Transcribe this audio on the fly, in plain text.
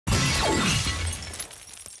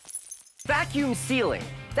Vacuum sealing.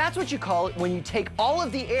 That's what you call it when you take all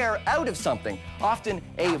of the air out of something, often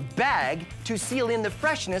a bag, to seal in the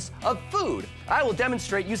freshness of food. I will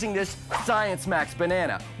demonstrate using this Science Max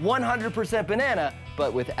banana. 100% banana,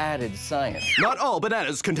 but with added science. Not all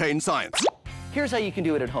bananas contain science. Here's how you can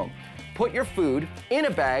do it at home. Put your food in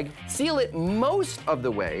a bag, seal it most of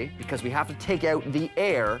the way, because we have to take out the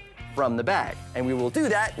air from the bag. And we will do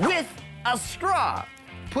that with a straw.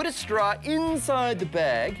 Put a straw inside the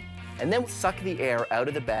bag, and then suck the air out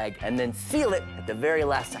of the bag, and then seal it at the very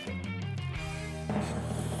last second.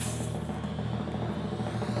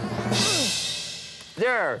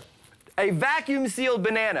 There, a vacuum-sealed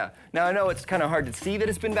banana. Now, I know it's kind of hard to see that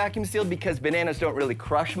it's been vacuum-sealed because bananas don't really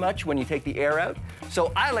crush much when you take the air out.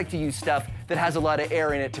 So I like to use stuff that has a lot of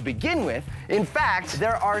air in it to begin with. In fact,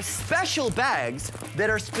 there are special bags that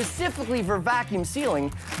are specifically for vacuum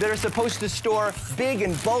sealing that are supposed to store big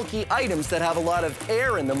and bulky items that have a lot of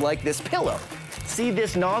air in them, like this pillow. See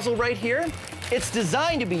this nozzle right here? It's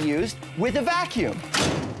designed to be used with a vacuum.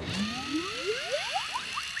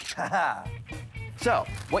 Haha. So,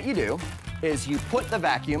 what you do is you put the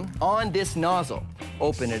vacuum on this nozzle,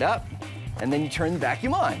 open it up, and then you turn the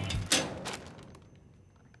vacuum on.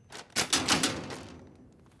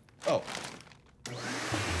 Oh.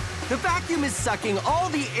 The vacuum is sucking all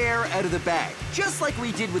the air out of the bag, just like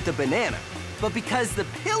we did with the banana. But because the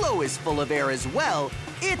pillow is full of air as well,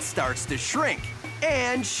 it starts to shrink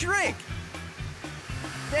and shrink.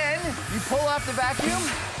 Then you pull off the vacuum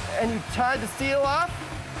and you tie the seal off,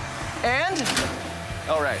 and,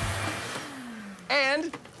 all right.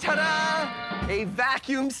 And ta-da! A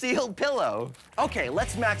vacuum-sealed pillow. Okay,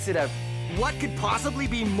 let's max it out. What could possibly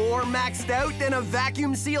be more maxed out than a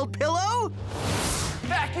vacuum-sealed pillow?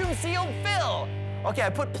 Vacuum-sealed fill. Okay, I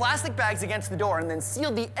put plastic bags against the door and then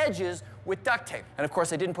sealed the edges with duct tape. And of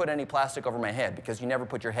course, I didn't put any plastic over my head because you never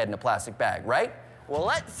put your head in a plastic bag, right? Well,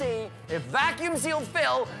 let's see if vacuum-sealed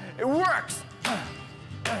fill, it works.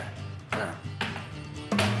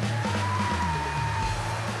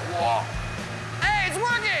 Whoa. Hey, it's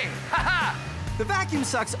working! Ha-ha! The vacuum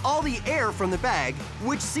sucks all the air from the bag,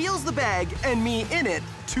 which seals the bag and me in it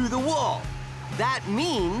to the wall. That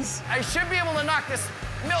means I should be able to knock this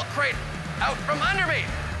milk crate out from under me.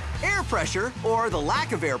 Air pressure, or the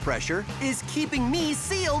lack of air pressure, is keeping me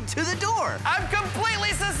sealed to the door. I'm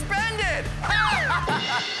completely suspended!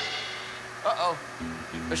 Uh-oh.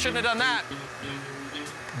 I shouldn't have done that.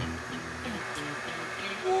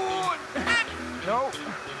 No.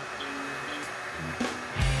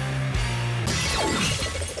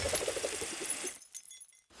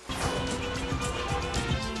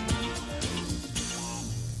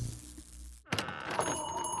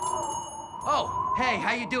 Oh, hey,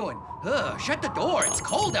 how you doing? Shut the door, it's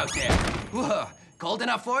cold out there. Cold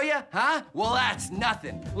enough for you, huh? Well, that's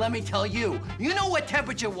nothing. Let me tell you. You know what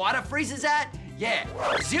temperature water freezes at? Yeah,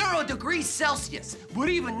 0 degrees Celsius. But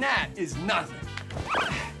even that is nothing.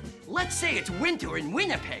 Let's say it's winter in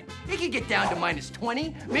Winnipeg. It could get down to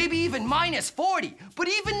 -20, maybe even -40. But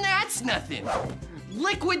even that's nothing.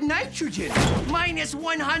 Liquid nitrogen,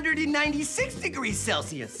 -196 degrees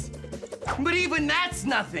Celsius. But even that's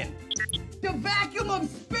nothing. The vacuum of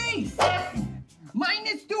space,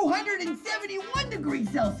 -271 degrees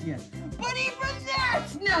Celsius. But even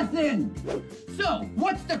that's nothing. So,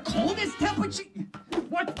 what's the coldest temperature?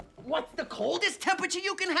 What's the coldest temperature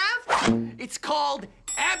you can have? It's called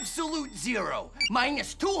absolute zero,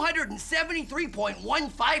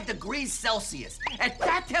 -273.15 degrees Celsius. At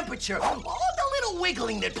that temperature, all the little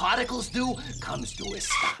wiggling that particles do comes to a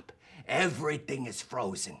stop. Everything is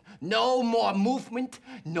frozen. No more movement,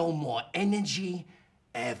 no more energy.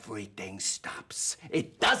 Everything stops.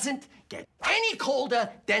 It doesn't get any colder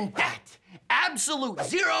than that. Absolute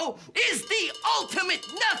zero is the ultimate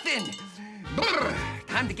nothing. Brr,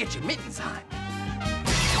 time to get your mittens on.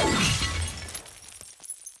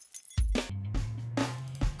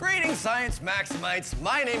 Greetings, Science Maximites.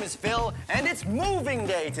 My name is Phil, and it's moving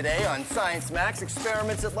day today on Science Max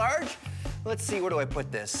Experiments at Large. Let's see, where do I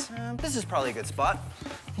put this? This is probably a good spot.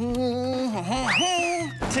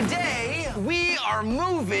 Today, we are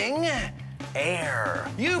moving air.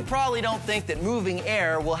 You probably don't think that moving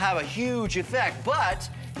air will have a huge effect, but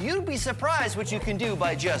you'd be surprised what you can do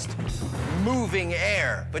by just moving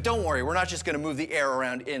air. But don't worry, we're not just gonna move the air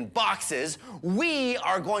around in boxes. We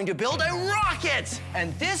are going to build a rocket!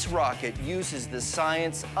 And this rocket uses the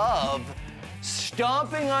science of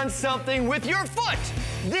stomping on something with your foot.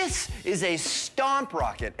 This is a stomp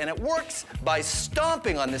rocket, and it works by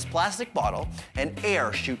stomping on this plastic bottle, and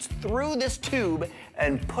air shoots through this tube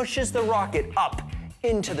and pushes the rocket up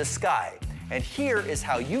into the sky. And here is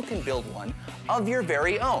how you can build one of your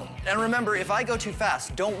very own. And remember, if I go too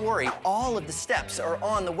fast, don't worry. All of the steps are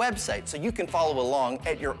on the website, so you can follow along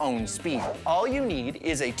at your own speed. All you need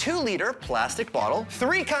is a 2-liter plastic bottle,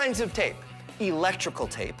 3 kinds of tape: electrical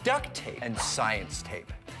tape, duct tape, and science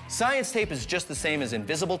tape. Science tape is just the same as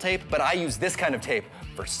invisible tape, but I use this kind of tape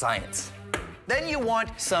for science. Then you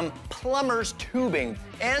want some plumber's tubing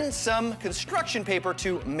and some construction paper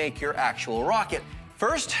to make your actual rocket.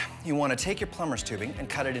 First, you want to take your plumber's tubing and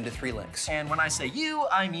cut it into 3 lengths. And when I say you,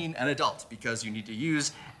 I mean an adult, because you need to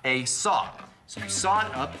use a saw. So you saw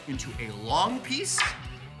it up into a long piece,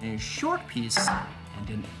 a short piece, and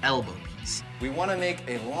an elbow piece. We want to make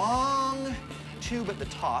a long tube at the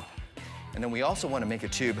top, and then we also want to make a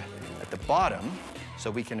tube at the bottom so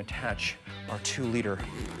we can attach our 2-liter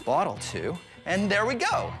bottle to. And there we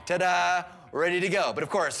go. Ta-da! Ready to go. But of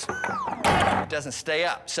course, it doesn't stay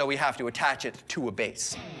up, so we have to attach it to a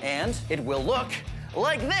base. And it will look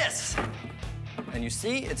like this. And you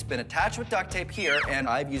see, it's been attached with duct tape here, and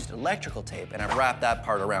I've used electrical tape, and I've wrapped that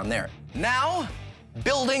part around there. Now,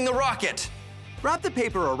 building the rocket. Wrap the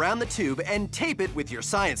paper around the tube and tape it with your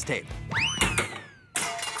science tape.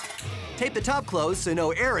 Tape the top closed so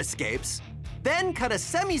no air escapes. Then cut a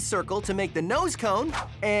semicircle to make the nose cone,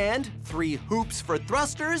 and 3 hoops for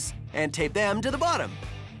thrusters, and tape them to the bottom.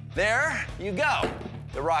 There you go.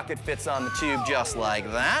 The rocket fits on the tube just like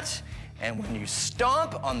that. And when you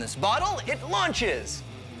stomp on this bottle, it launches.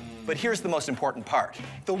 But here's the most important part.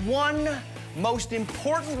 The one most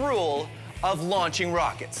important rule of launching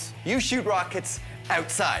rockets. You shoot rockets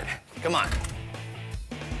outside. Come on.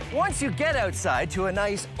 Once you get outside to a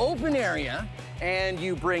nice open area, and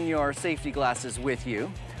you bring your safety glasses with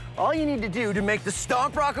you, all you need to do to make the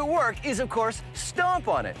stomp rocket work is, of course, stomp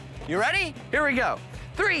on it. You ready? Here we go.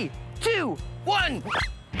 3, 2, 1.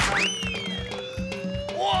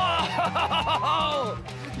 Whoa!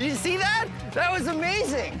 You see that? That was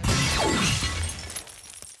amazing.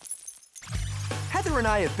 Heather and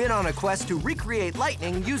I have been on a quest to recreate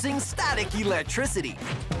lightning using static electricity.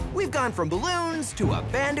 We've gone from balloons to a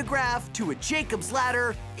bandograph to a Jacob's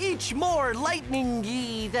ladder, each more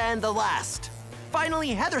lightning-y than the last. Finally,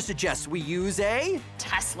 Heather suggests we use a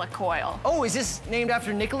Tesla coil. Oh, is this named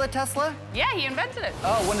after Nikola Tesla? Yeah, he invented it.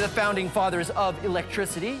 Oh, one of the founding fathers of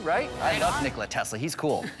electricity, right? I love Nikola Tesla. He's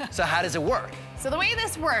cool. So how does it work? So the way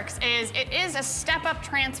this works is it is a step-up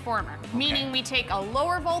transformer, meaning we take a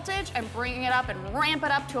lower voltage and bring it up and ramp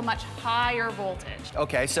it up to a much higher voltage.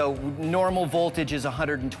 Okay, so normal voltage is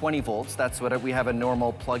 120 volts. That's what we have a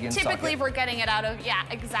normal plug-in socket. Typically, we're getting it out of, yeah,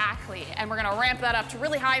 exactly. And we're gonna ramp that up to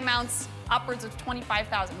really high amounts, upwards of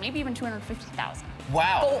 25,000, maybe even 250,000.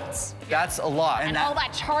 Wow. Volts. That's a lot. And all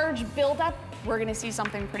that charge buildup, we're gonna see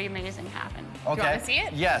something pretty amazing happen. Okay. Do you wanna see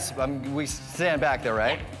it? Yes, we stand back there,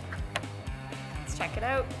 right? Let's check it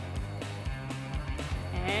out.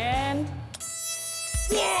 And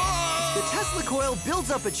The Tesla coil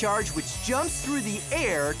builds up a charge which jumps through the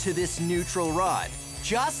air to this neutral rod,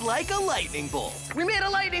 just like a lightning bolt. We made a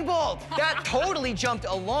lightning bolt! That totally jumped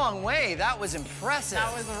a long way. That was impressive.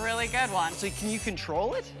 that was a really good one. So can you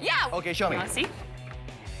control it? Yeah. Okay, show me. You wanna see?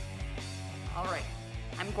 All right.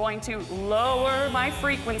 I'm going to lower my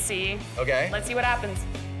frequency. Okay. Let's see what happens.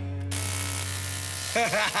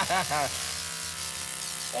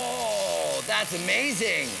 Oh, that's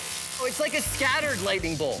amazing. Oh, it's like a scattered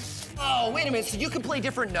lightning bolt. Oh, wait a minute, so you can play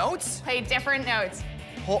different notes? Play different notes.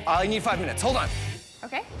 I need 5 minutes, hold on.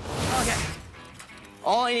 Okay. Okay.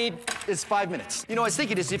 All I need is 5 minutes. You know, I was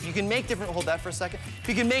thinking is if you can make different, hold that for a second. If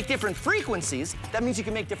you can make different frequencies, that means you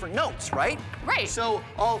can make different notes, right? Right. So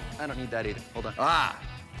I don't need that either, hold on. Ah,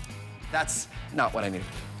 that's not what I need.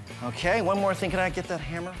 Okay, one more thing, can I get that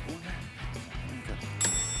hammer?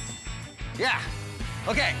 Yeah,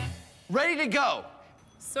 okay, ready to go.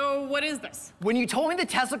 So what is this? When you told me the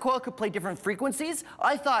Tesla coil could play different frequencies,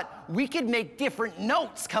 I thought we could make different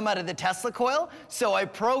notes come out of the Tesla coil, so I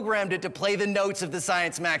programmed it to play the notes of the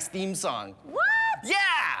Science Max theme song. What?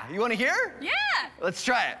 Yeah! You wanna hear? Yeah. Let's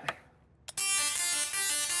try it.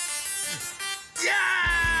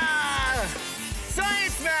 Yeah!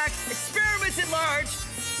 Science Max, experiments at large,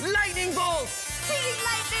 lightning bolts! Speed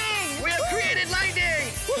lightning! We have created lightning!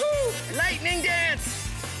 Woohoo! Lightning dance!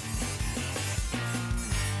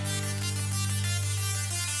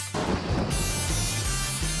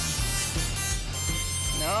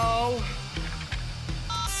 No.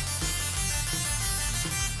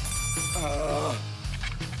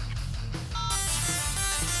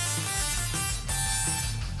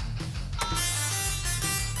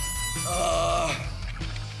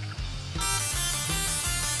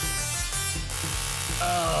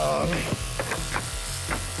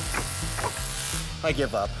 I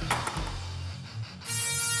give up.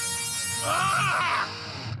 Ah!